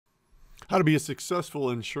How to be a successful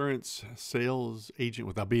insurance sales agent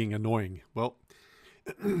without being annoying. Well,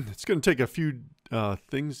 it's going to take a few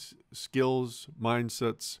things, skills,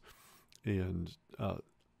 mindsets, and to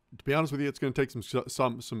be honest with you, it's going to take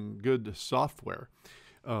some good software.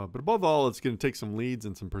 But above all, it's going to take some leads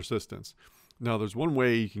and some persistence. Now, there's one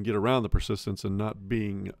way you can get around the persistence and not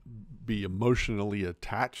be emotionally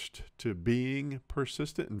attached to being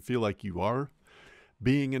persistent and feel like you are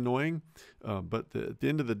being annoying. But at the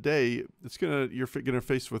end of the day, you're going to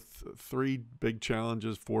face with four big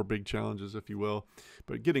challenges, if you will.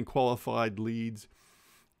 But getting qualified leads,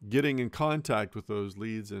 getting in contact with those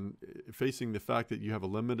leads, and facing the fact that you have a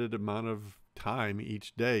limited amount of time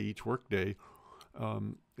each day, each work day.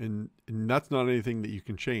 And that's not anything that you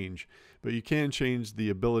can change, but you can change the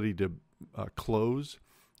ability to close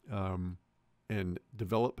and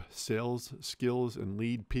develop sales skills and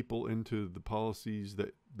lead people into the policies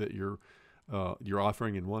that you're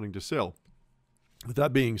offering and wanting to sell. With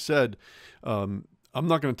that being said, I'm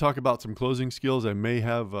not going to talk about some closing skills. I may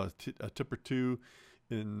have a tip or two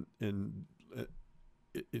in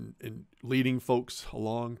leading folks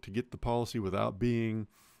along to get the policy without being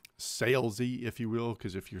salesy, if you will,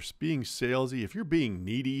 because if you're being salesy, if you're being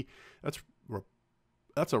needy, that's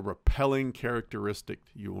a repelling characteristic.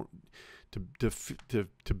 You want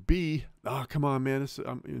to be. Oh, come on, man!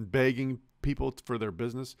 I'm begging people for their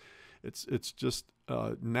business. It's just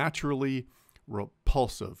naturally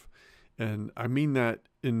repulsive, and I mean that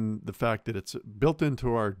in the fact that it's built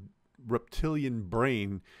into our reptilian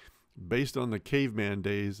brain, based on the caveman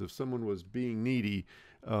days. If someone was being needy,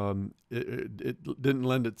 it didn't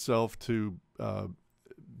lend itself to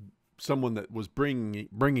someone that was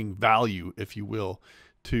bringing value, if you will,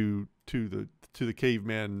 to the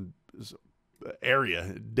caveman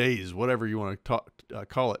area days, whatever you want to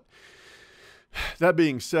call it. That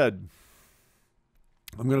being said,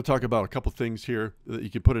 I'm going to talk about a couple things here that you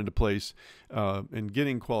can put into place in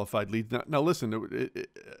getting qualified leads. Now listen,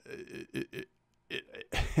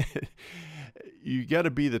 you got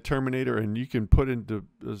to be the Terminator, and you can put into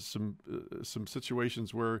some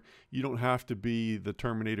situations where you don't have to be the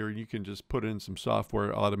Terminator, and you can just put in some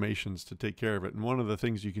software automations to take care of it. And one of the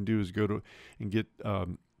things you can do is go to and get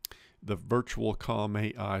the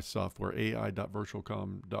VirtualComm AI software,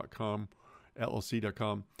 ai.virtualcomm.com,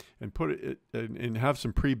 LLC.com, and put it and have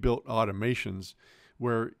some pre-built automations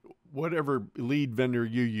where whatever lead vendor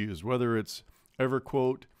you use, whether it's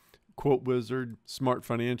EverQuote, Quote Wizard, Smart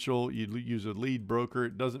Financial, you use a lead broker,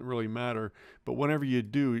 it doesn't really matter. But whenever you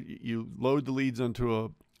do, you load the leads onto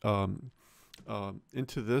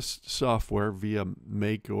into this software via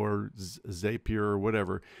Make or Zapier or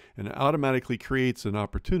whatever, and it automatically creates an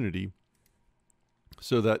opportunity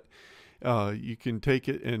so that you can take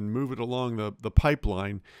it and move it along the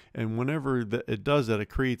pipeline. And whenever it does that, it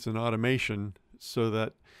creates an automation so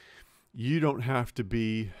that you don't have to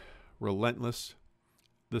be relentless.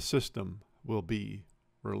 The system will be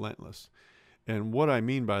relentless. And what I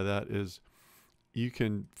mean by that is you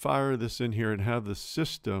can fire this in here and have the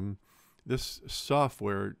system, this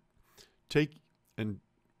software, take and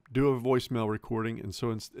do a voicemail recording. And so,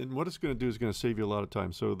 and what it's going to do is going to save you a lot of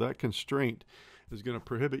time. So that constraint is going to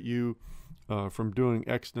prohibit you from doing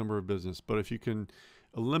X number of business. But if you can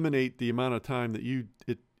eliminate the amount of time that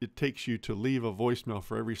it takes you to leave a voicemail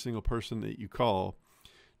for every single person that you call,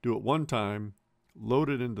 do it one time, load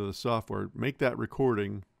it into the software, make that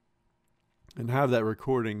recording, and have that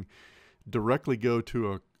recording directly go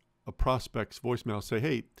to a prospect's voicemail. Say,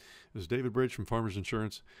 hey, this is David Bridge from Farmers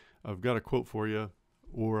Insurance. I've got a quote for you,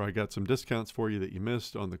 or I got some discounts for you that you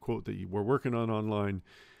missed on the quote that you were working on online.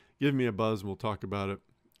 Give me a buzz and we'll talk about it.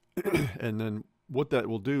 And then what that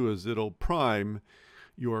will do is it'll prime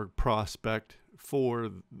your prospect for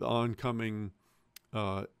the oncoming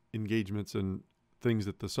engagements and things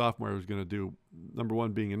that the software is going to do. Number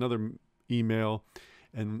one being another email,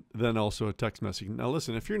 and then also a text messaging. Now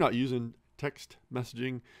listen, if you're not using text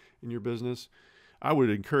messaging in your business, I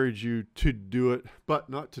would encourage you to do it,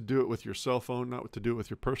 but not to do it with your cell phone, not to do it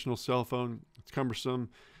with your personal cell phone. It's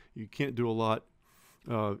cumbersome. You can't do a lot.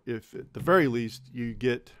 If at the very least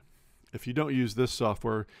if you don't use this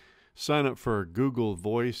software, sign up for a Google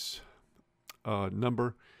Voice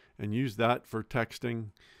number and use that for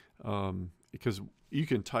texting. Because you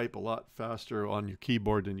can type a lot faster on your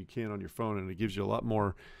keyboard than you can on your phone, and it gives you a lot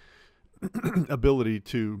more ability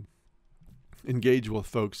to engage with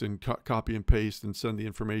folks and copy and paste and send the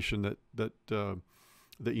information that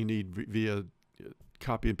you need via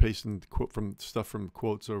copy and pasting from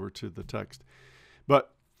quotes over to the text.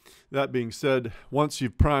 But that being said, once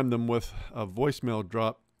you've primed them with a voicemail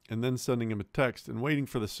drop and then sending them a text and waiting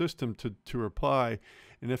for the system to reply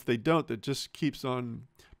And if they don't, that just keeps on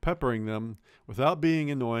peppering them without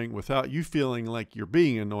being annoying, without you feeling like you're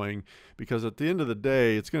being annoying, because at the end of the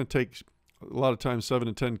day, it's going to take a lot of times 7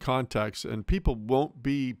 to 10 contacts, and people won't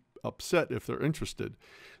be upset if they're interested.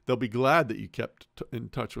 They'll be glad that you kept in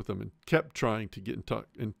touch with them and kept trying to get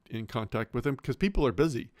in contact with them, because people are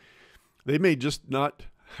busy. They may just not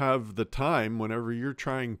have the time whenever you're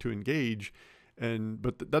trying to engage,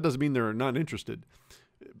 but that doesn't mean they're not interested.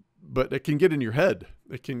 But it can get in your head.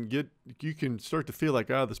 You can start to feel like,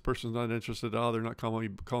 this person's not interested. They're not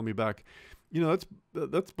calling me back. That's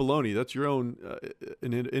baloney. That's your own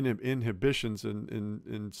inhibitions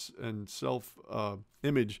and self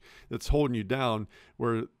image that's holding you down.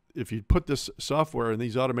 Where if you put this software and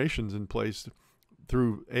these automations in place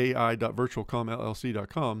through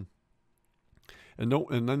ai.virtualcommllc.com, and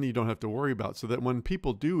then you don't have to worry about, so that when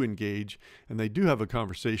people do engage and they do have a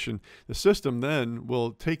conversation, the system then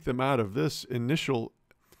will take them out of this initial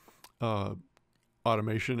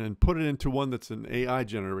automation and put it into one that's an AI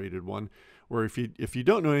generated one, where if you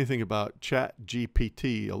don't know anything about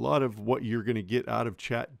ChatGPT, a lot of what you're going to get out of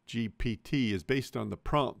ChatGPT is based on the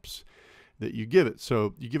prompts that you give it.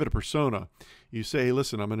 So you give it a persona. You say, hey,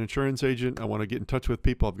 listen, I'm an insurance agent. I want to get in touch with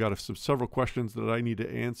people. I've got several questions that I need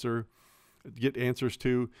to get answers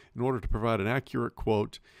to in order to provide an accurate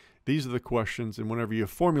quote. These are the questions, and whenever you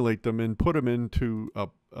formulate them and put them into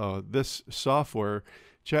this software,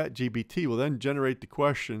 ChatGPT will then generate the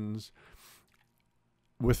questions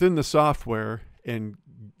within the software and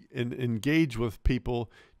engage with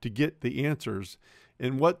people to get the answers.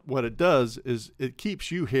 And what it does is it keeps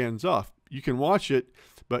you hands off. You can watch it,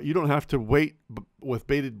 but you don't have to wait with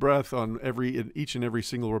bated breath on each and every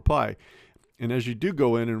single reply. And as you do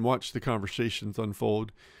go in and watch the conversations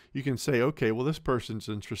unfold, you can say, okay, well, this person's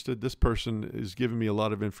interested. This person is giving me a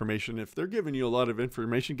lot of information. If they're giving you a lot of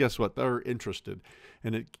information, guess what? They're interested.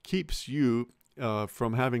 And it keeps you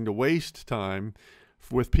from having to waste time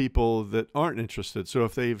with people that aren't interested. So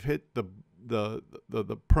if they've hit the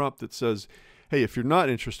prompt that says, hey, if you're not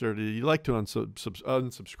interested, or you'd like to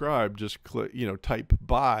unsubscribe, just click, type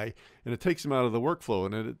buy, and it takes them out of the workflow.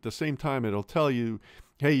 And at the same time, it'll tell you,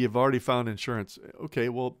 hey, you've already found insurance. Okay,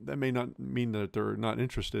 well, that may not mean that they're not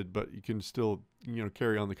interested, but you can still,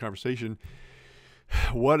 carry on the conversation,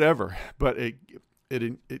 whatever. But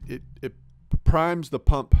it primes the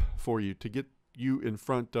pump for you to get you in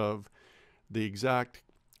front of the exact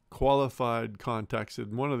qualified contacts.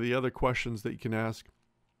 And one of the other questions that you can ask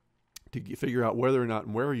to figure out whether or not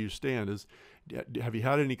and where you stand is, have you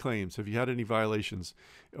had any claims? Have you had any violations?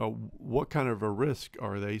 What kind of a risk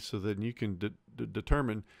are they? So then you can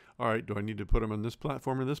determine, all right, do I need to put them on this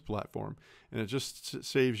platform or this platform? And it just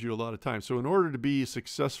saves you a lot of time. So in order to be a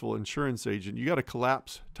successful insurance agent, you got to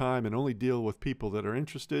collapse time and only deal with people that are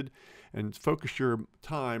interested, and focus your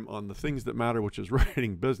time on the things that matter, which is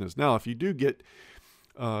writing business. Now, if you do get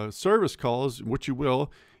service calls, which you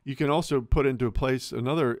will, you can also put into place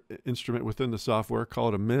another instrument within the software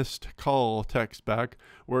called a missed call text back,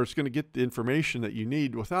 where it's going to get the information that you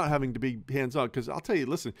need without having to be hands-on. Because I'll tell you,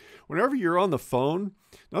 listen, whenever you're on the phone,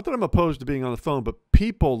 not that I'm opposed to being on the phone, but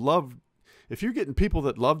if you're getting people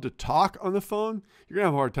that love to talk on the phone, you're going to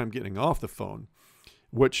have a hard time getting off the phone,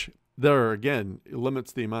 which there again, it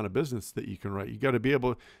limits the amount of business that you can write. You got to be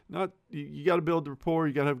able, you got to build rapport.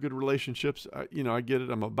 You got to have good relationships. I get it.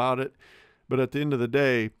 I'm about it. But at the end of the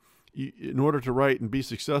day, in order to write and be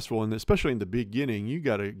successful, and especially in the beginning, you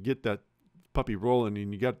got to get that puppy rolling,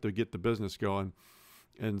 and you got to get the business going.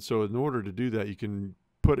 And so in order to do that, you can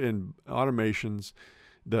put in automations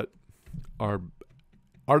that are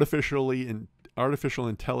artificial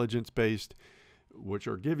intelligence based, which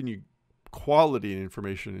are giving you quality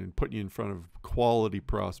information and putting you in front of quality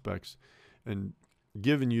prospects, and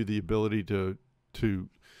giving you the ability to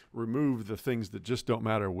remove the things that just don't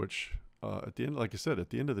matter, which at the end, like I said,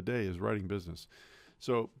 at the end of the day is writing business.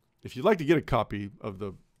 So if you'd like to get a copy of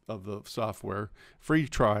the software, free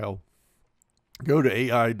trial, go to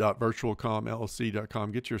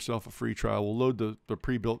ai.virtualcommllc.com, get yourself a free trial. We'll load the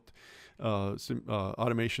pre-built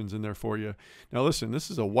automations in there for you. Now listen,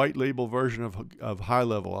 this is a white label version of High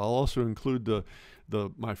Level. I'll also include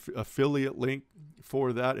my affiliate link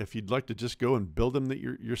for that if you'd like to just go and build them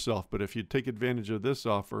yourself. But if you take advantage of this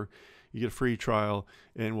offer, you get a free trial,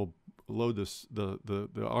 and we'll load this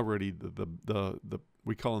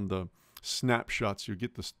we call them the snapshots. You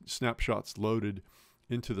get the snapshots loaded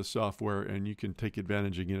into the software, and you can take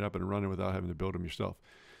advantage and get up and running without having to build them yourself.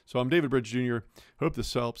 So I'm David Bridge Jr. Hope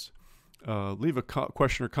this helps. Leave a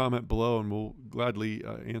question or comment below, and we'll gladly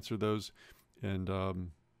answer those. And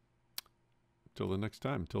till the next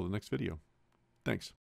time, till the next video. Thanks.